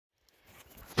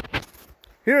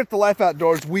Here at the Life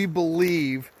Outdoors, we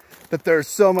believe that there's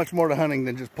so much more to hunting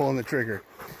than just pulling the trigger.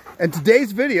 In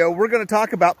today's video, we're going to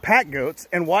talk about pack goats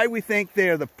and why we think they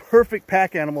are the perfect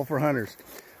pack animal for hunters.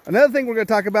 Another thing we're going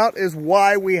to talk about is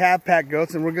why we have pack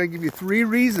goats, and we're going to give you 3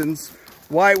 reasons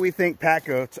why we think pack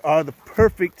goats are the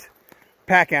perfect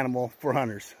pack animal for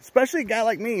hunters. Especially a guy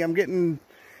like me. I'm getting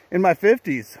in my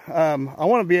 50s. I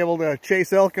want to be able to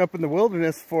chase elk up in the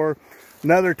wilderness for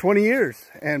another 20 years,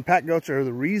 and pack goats are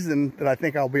the reason that I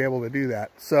think I'll be able to do that.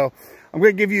 So I'm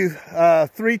going to give you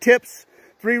 3 tips,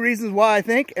 3 reasons why I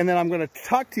think, and then I'm going to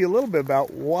talk to you a little bit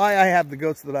about why I have the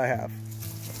goats that I have.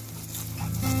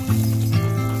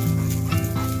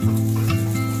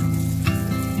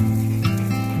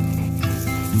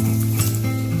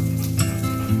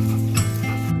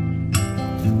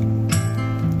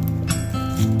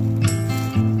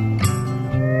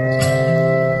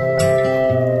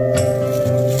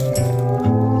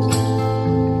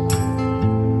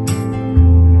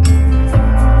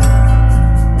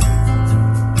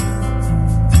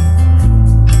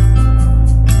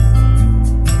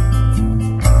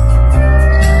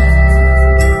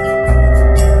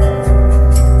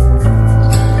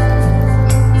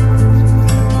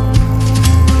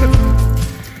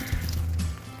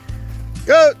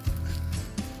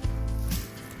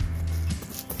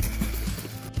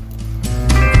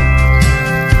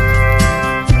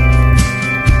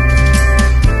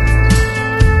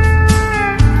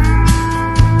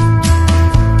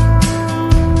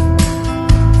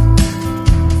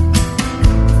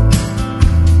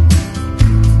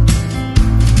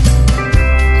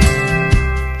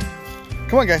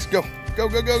 Come on, guys, go. Go,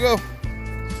 go, go, go.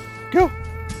 Go.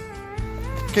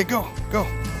 Okay, go, go.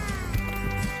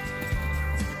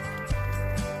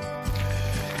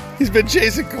 He's been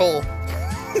chasing Cole.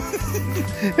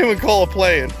 Him and Cole are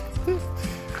playing. Check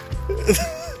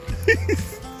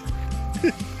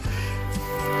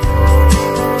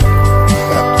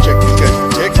these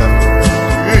guys' checks out.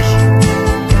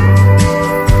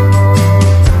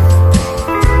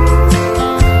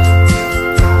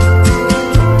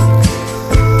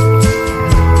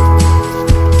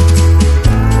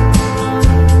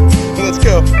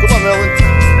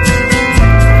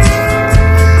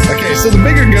 So the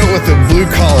bigger goat with the blue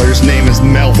collar's name is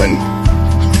Melvin.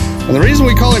 And the reason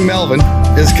we call him Melvin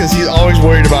is because he's always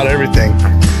worried about everything.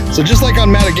 So just like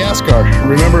on Madagascar,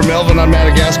 remember Melvin on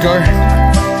Madagascar?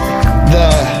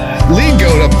 The lead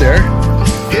goat up there,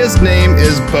 his name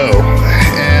is Bo.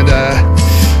 And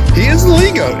he is the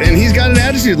lead goat, and he's got an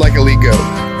attitude like a lead goat.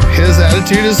 His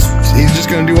attitude is he's just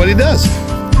gonna do what he does.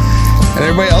 And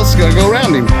everybody else is gonna go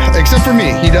around him, except for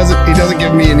me. He doesn't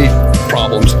give me any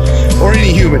problems, or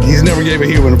any human. He's never gave a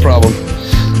human a problem.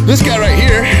 This guy right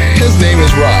here, his name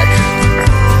is Rye,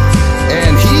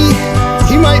 and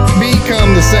he might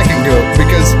become the second goat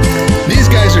because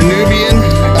these guys are Nubian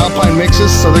alpine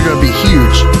mixes, so they're going to be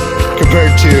huge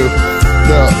compared to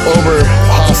the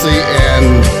Oberhassi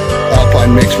and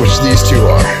alpine mix, which these two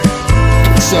are.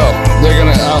 So they're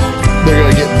gonna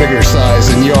get bigger size,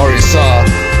 and you already saw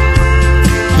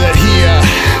that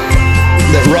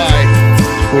that Rye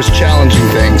was challenging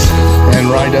things, and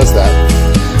Rye does that.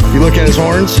 If you look at his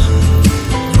horns,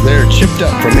 they're chipped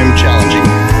up from him challenging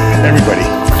everybody.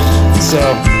 So,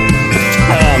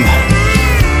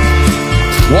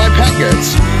 why pack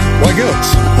goats? Why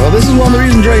goats? Well, this is one of the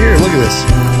reasons right here. Look at this.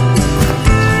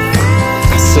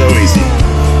 So easy.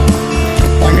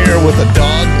 I'm here with a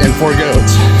dog and 4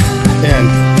 goats,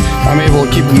 and I'm able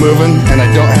to keep them moving, and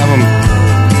I don't have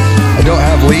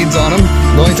leads on them.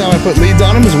 The only time I put leads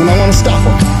on them is when I want to stop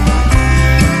them.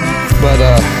 But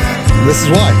this is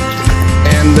why.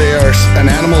 And they are an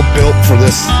animal built for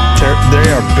this. They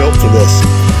are built for this.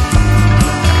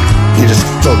 You just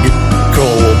still get Cole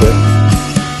a little bit.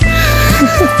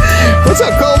 What's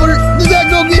up, Colbert? Did that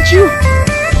go get you?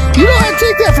 You don't have to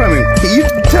take that from him. You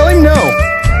tell him no.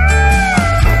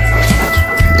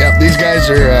 Yep, these guys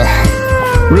are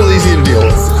real easy to deal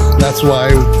with. That's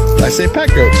why I say pack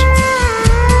goats.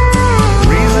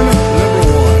 Reason number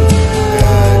 1,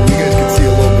 you guys can see a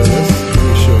little bit of this. Let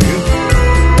me show you.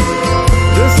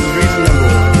 This is reason number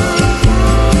 1.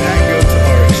 Pack goats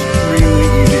are extremely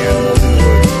easy animals in the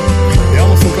woods. They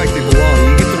almost look like they belong.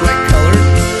 You get the right color,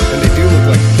 and they do look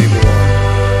like they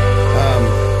belong.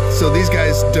 So these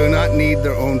guys do not need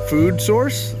their own food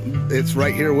source. It's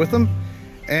right here with them.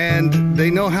 And they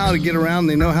know how to get around.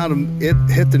 They know how to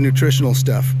hit the nutritional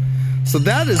stuff. So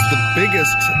that is the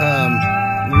biggest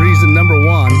reason number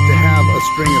 1 to have a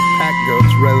string of pack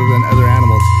goats rather than other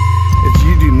animals. Is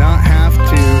you do not have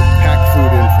to pack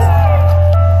food in for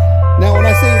them. Now when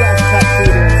I say you don't have to pack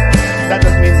food in, that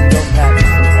doesn't mean that you don't pack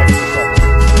some extra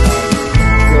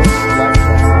supplements.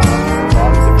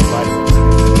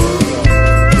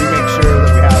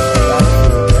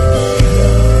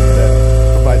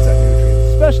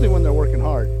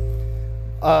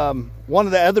 one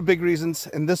of the other big reasons,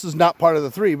 and this is not part of the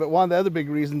 3, but one of the other big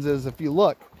reasons is if you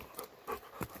look,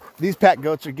 these pack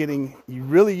goats are getting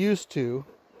really used to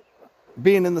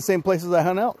being in the same places I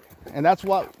hunt elk. And that's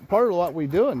what part of what we're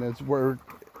doing is we're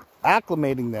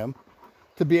acclimating them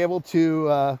to be able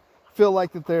to feel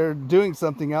like that they're doing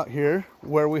something out here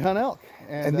where we hunt elk.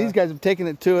 And these guys have taken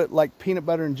it to it like peanut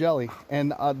butter and jelly.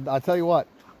 And I'll tell you what,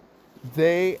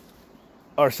 they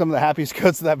are some of the happiest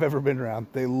goats that I've ever been around.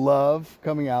 They love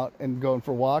coming out and going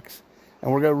for walks, and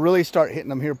we're going to really start hitting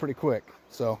them here pretty quick.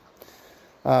 So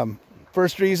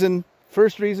first reason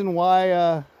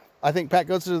why I think pack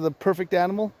goats are the perfect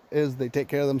animal is they take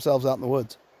care of themselves out in the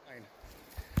woods.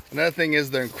 Another thing is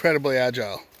they're incredibly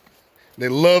agile. They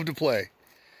love to play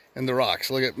in the rocks.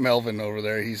 Look at Melvin over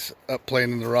there. He's up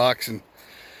playing in the rocks, and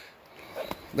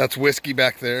that's Whiskey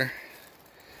back there.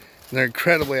 They're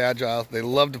incredibly agile. They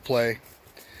love to play.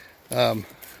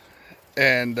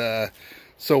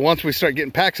 So once we start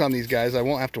getting packs on these guys, I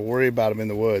won't have to worry about them in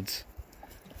the woods.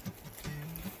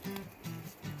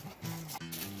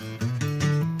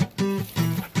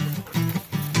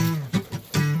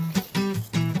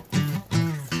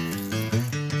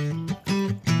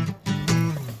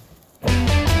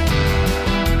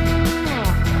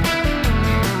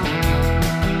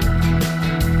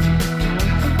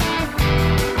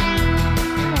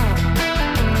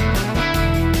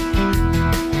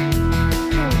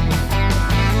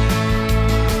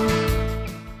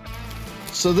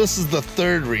 So this is the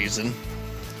 3rd reason,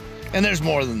 and there's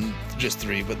more than just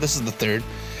 3, but this is the 3rd.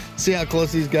 See how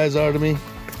close these guys are to me?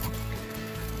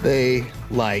 They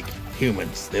like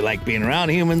humans. They like being around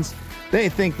humans. They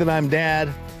think that I'm dad.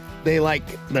 They like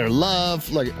their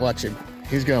love. Look, watch him.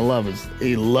 He's gonna love us.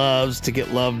 He loves to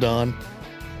get loved on.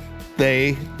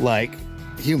 They like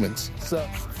humans.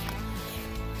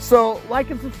 So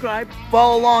like and subscribe.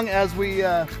 Follow along as we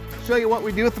show you what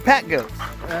we do with the pack goats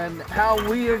and how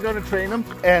we are going to train them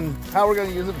and how we're going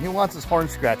to use them. He wants his horn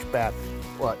scratch bad.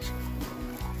 Watch.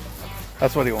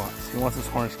 That's what he wants. He wants his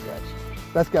horn scratch.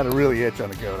 That's got a really itch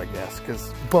on a goat, I guess,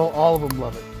 because all of them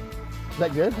love it. Is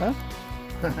that good, huh?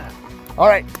 All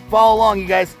right, follow along, you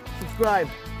guys. Subscribe.